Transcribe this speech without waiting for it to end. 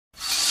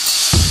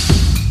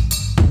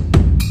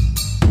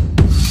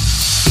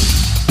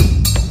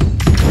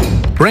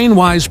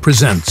brainYs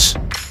presents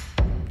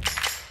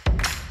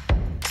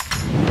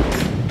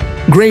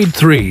Grade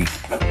 3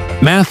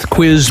 Math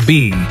Quiz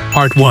B,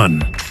 Part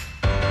 1.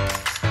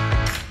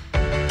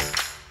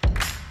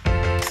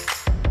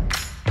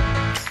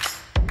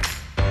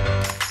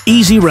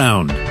 Easy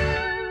round.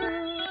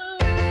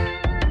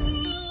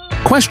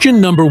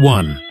 Question number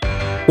 1.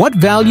 What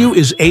value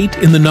is 8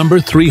 in the number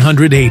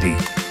 380?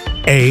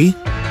 A.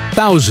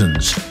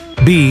 Thousands.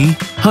 B.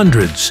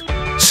 Hundreds.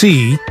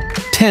 C.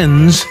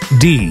 Tens.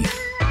 D.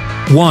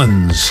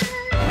 Ones.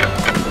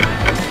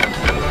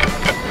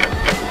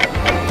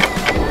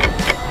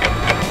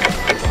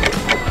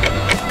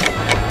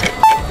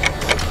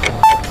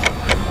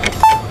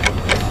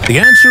 The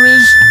answer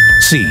is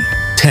C.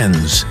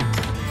 Tens.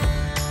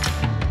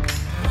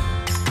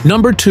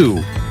 Number 2.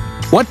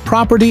 What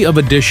property of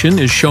addition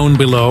is shown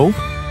below?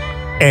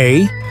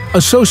 A.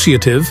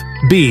 Associative.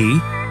 B.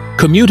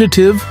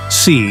 Commutative.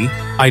 C.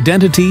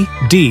 Identity.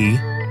 D.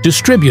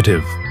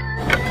 Distributive.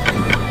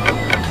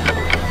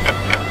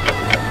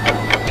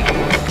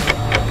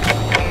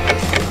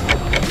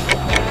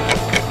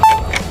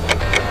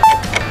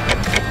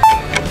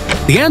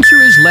 The answer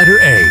is letter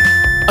A.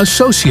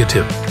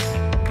 Associative.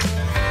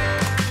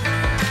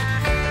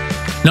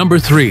 Number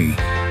 3.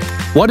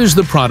 What is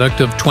the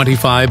product of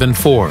 25 and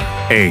 4?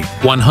 A.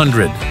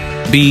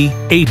 100. B.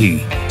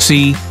 80.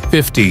 C.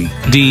 50.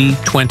 D.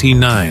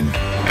 29.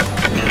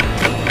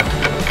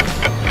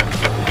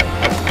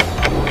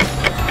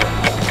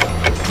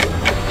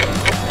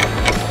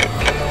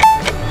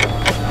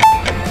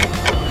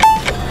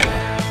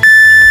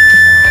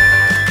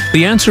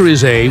 The answer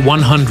is A.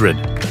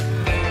 100.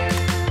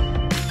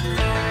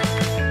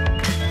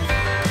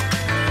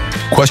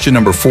 Question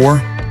number 4.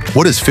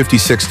 What is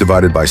 56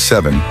 divided by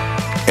 7?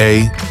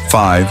 A.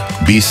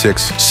 5, B.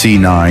 6, C.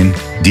 9,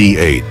 D.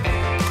 8.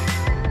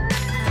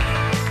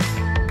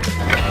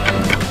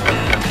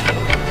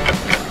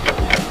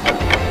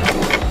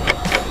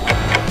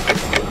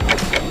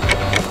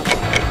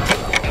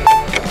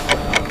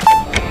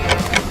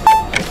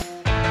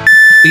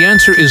 The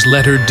answer is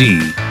letter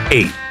D.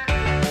 8.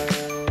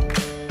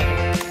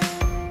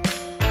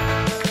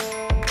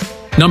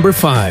 Number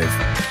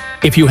 5.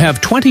 If you have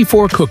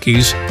 24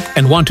 cookies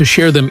and want to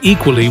share them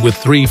equally with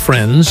 3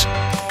 friends,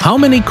 how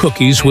many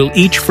cookies will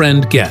each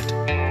friend get?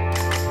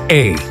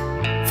 A.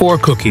 4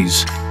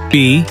 cookies.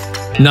 B.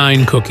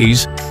 9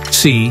 cookies.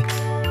 C.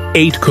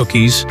 8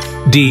 cookies.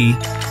 D.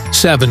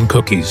 7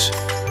 cookies.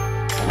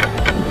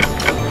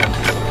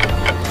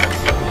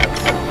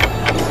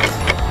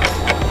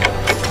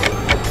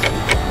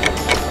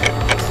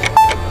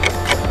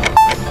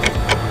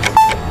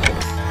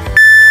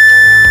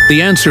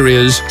 The answer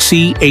is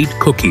C. 8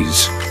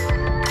 cookies.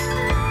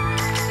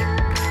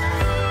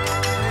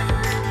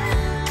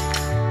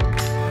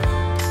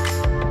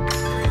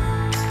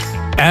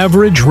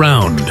 Average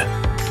round.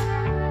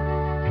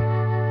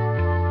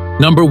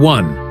 Number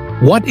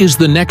 1. What is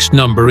the next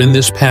number in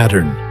this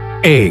pattern?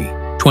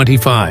 A.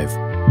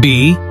 25.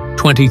 B.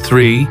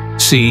 23.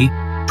 C.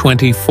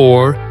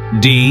 24.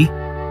 D.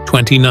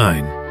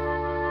 29.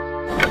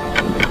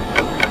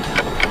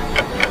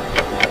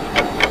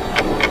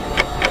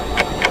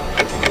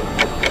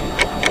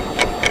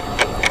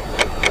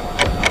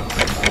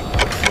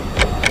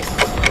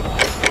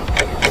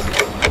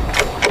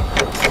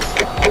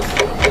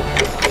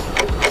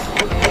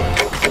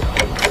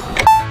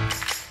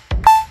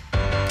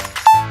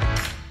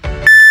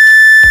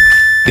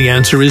 The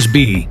answer is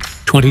B.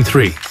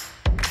 23.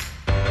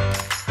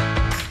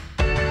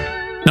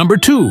 Number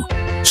 2.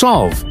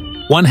 Solve.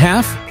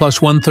 1/2 plus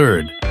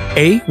 1/3.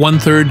 A.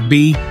 1/3.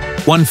 B.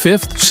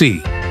 1/5.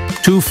 C.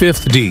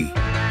 2/5. D.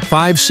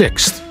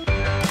 5/6.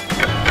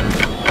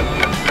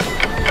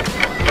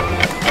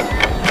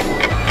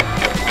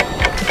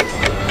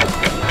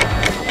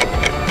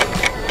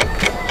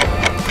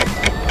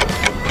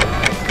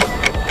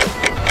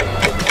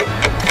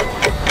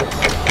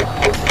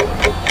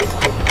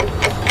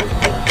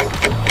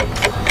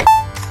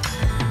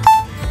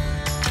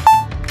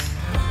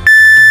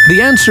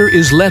 The answer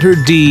is letter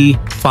D.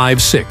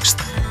 5/6.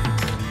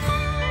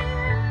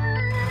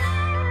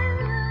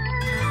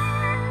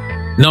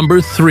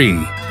 Number 3.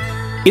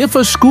 If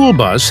a school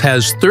bus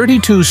has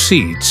 32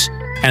 seats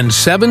and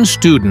 7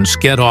 students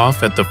get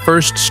off at the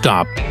first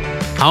stop,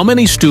 how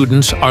many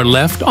students are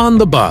left on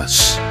the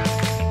bus?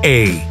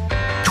 A.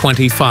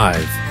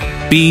 25.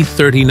 B.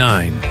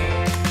 39.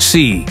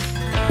 C.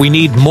 We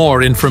need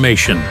more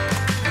information.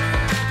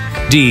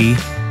 D.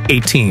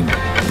 18.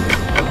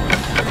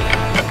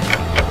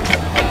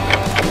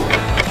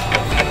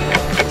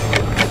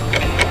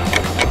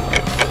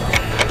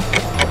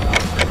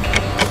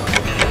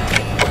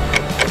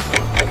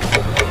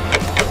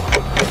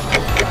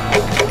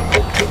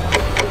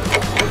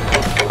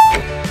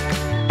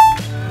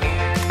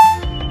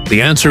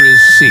 The answer is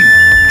C.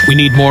 We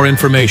need more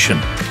information.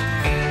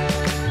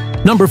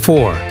 Number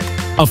 4.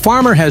 A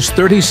farmer has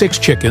 36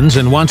 chickens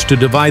and wants to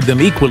divide them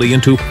equally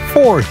into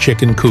 4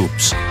 chicken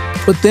coops.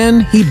 But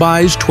then he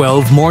buys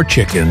 12 more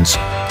chickens.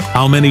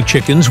 How many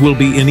chickens will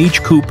be in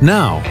each coop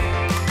now?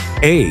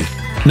 A.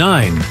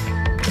 9,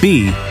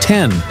 B.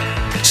 10,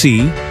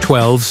 C.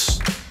 12,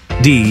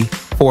 D.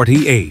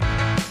 48.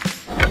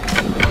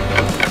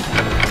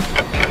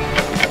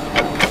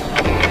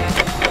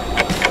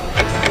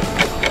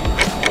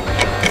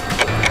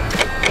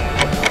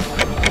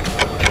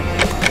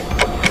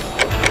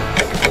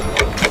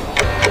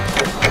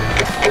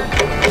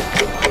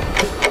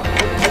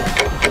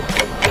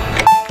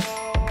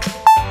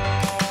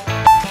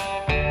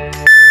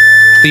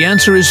 The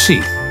answer is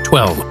C.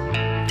 12.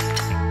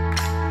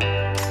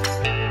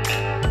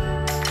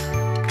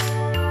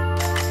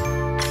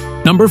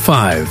 Number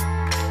 5.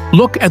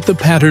 Look at the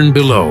pattern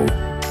below.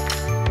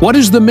 What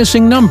is the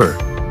missing number?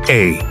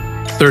 A.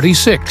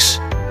 36,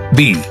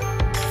 B.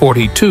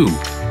 42,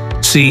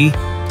 C.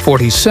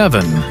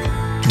 47,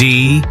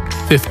 D.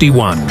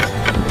 51.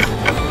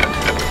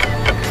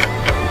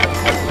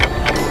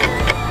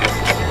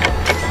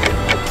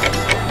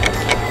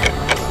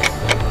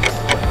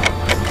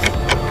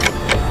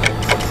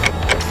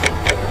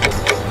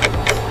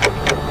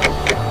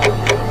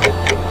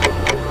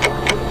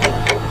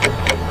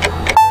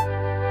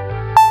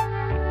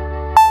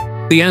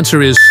 The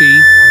answer is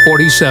C.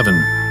 47.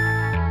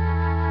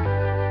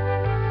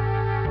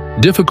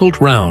 Difficult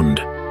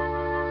round.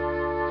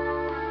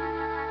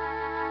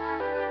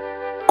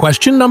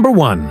 Question number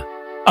 1.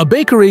 A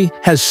bakery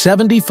has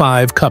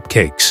 75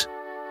 cupcakes.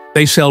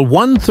 They sell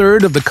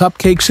 1/3 of the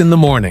cupcakes in the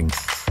morning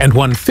and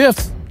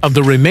 1/5 of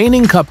the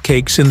remaining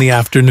cupcakes in the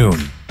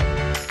afternoon.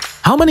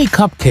 How many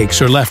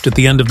cupcakes are left at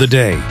the end of the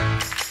day?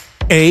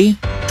 A.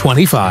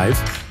 25,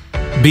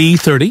 B.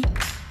 30,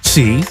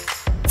 C.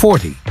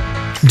 40,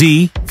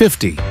 D.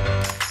 50.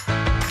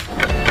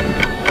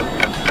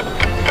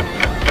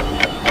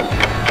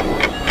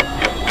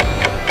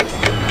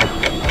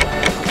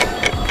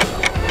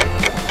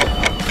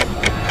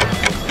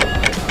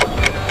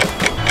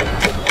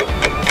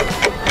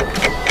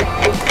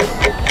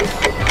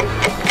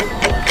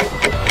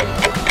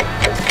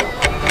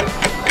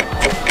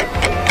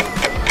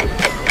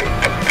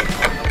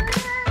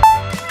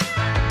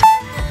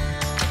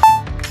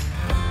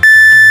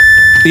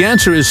 The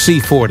answer is C.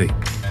 40.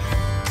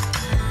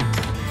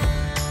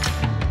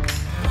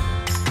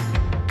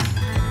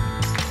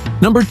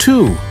 Number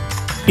 2.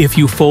 If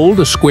you fold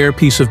a square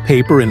piece of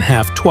paper in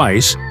half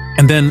twice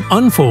and then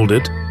unfold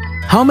it,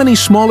 how many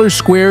smaller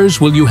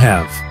squares will you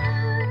have?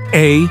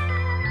 A.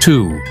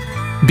 2,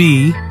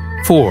 B.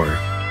 4,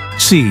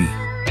 C.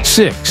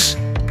 6,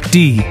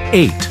 D.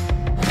 8.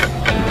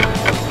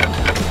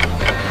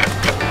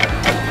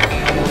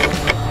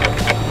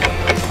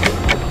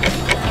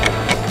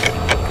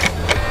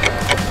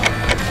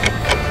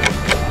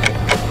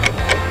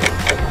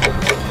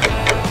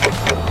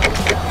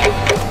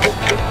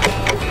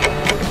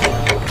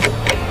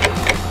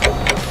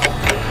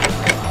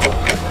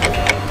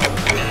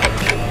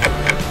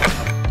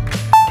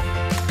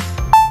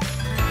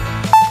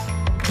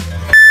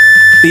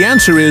 The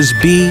answer is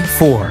B.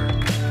 4.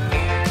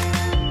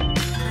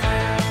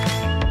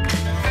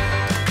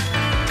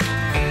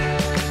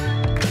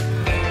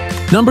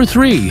 Number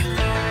 3.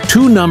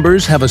 Two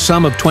numbers have a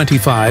sum of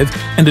 25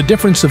 and a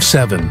difference of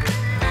 7.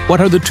 What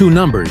are the two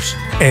numbers?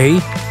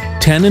 A.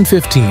 10 and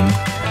 15,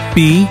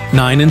 B.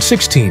 9 and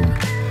 16,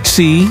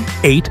 C.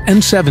 8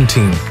 and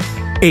 17,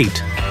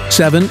 8,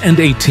 7 and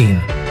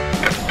 18.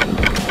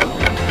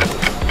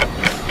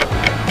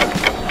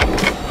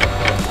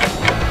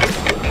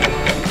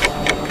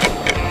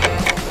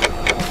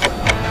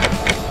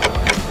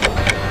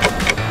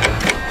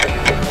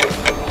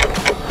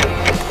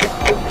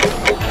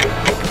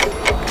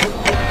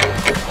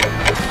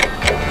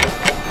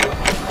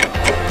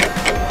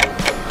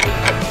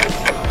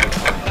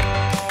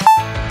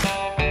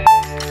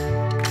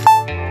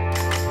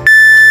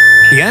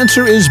 The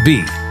answer is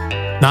B.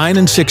 9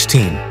 and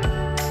 16.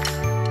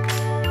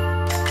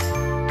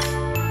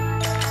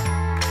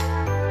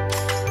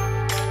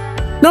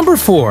 Number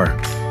 4.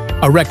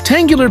 A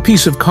rectangular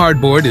piece of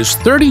cardboard is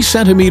 30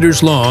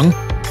 centimeters long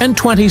and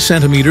 20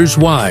 centimeters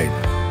wide.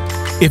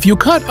 If you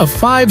cut a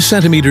 5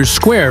 centimeter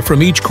square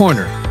from each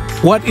corner,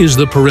 what is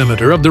the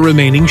perimeter of the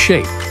remaining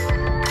shape?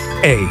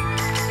 A.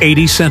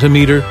 80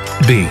 centimeter,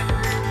 B.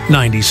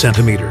 90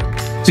 centimeter,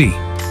 C.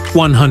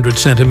 100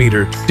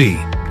 centimeter, D.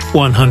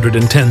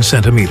 110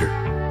 centimeter.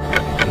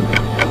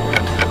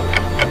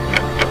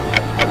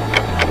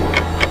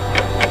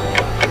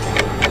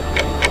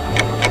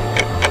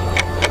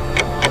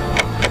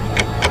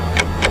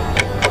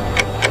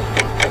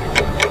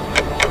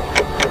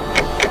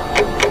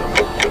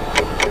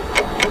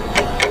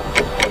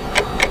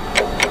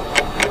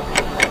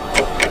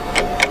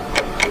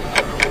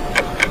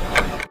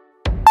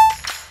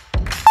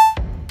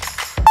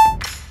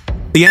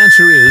 The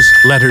answer is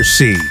letter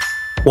C,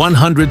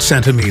 100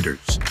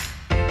 centimeters.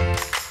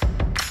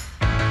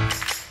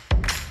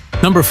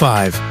 Number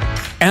 5.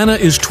 Anna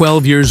is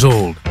 12 years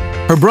old.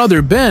 Her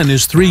brother Ben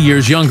is 3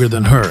 years younger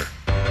than her.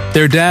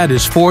 Their dad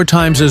is 4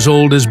 times as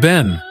old as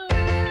Ben.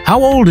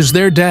 How old is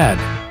their dad?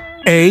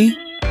 A.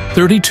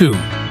 32,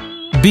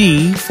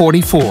 B.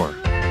 44,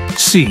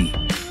 C.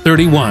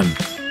 31,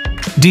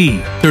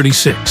 D.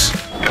 36.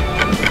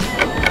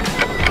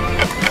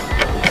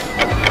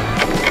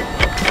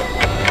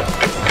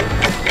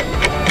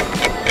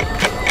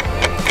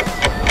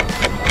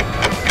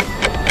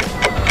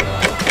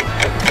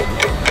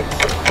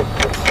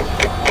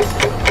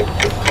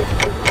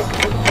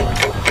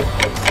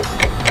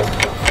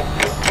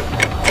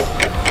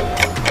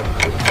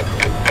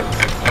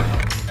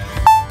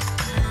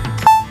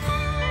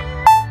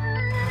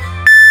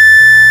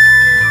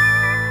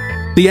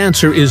 The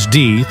answer is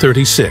D,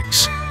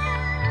 36.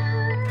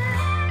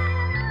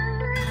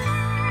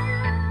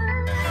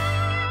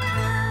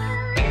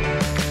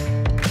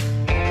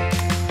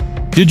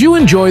 Did you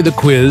enjoy the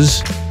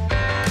quiz?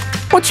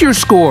 What's your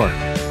score?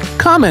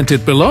 Comment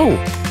it below.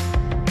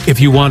 If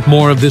you want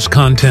more of this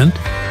content,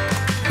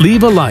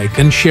 leave a like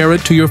and share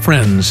it to your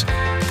friends.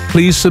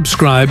 Please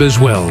subscribe as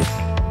well.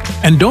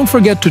 And don't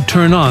forget to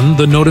turn on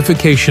the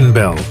notification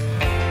bell.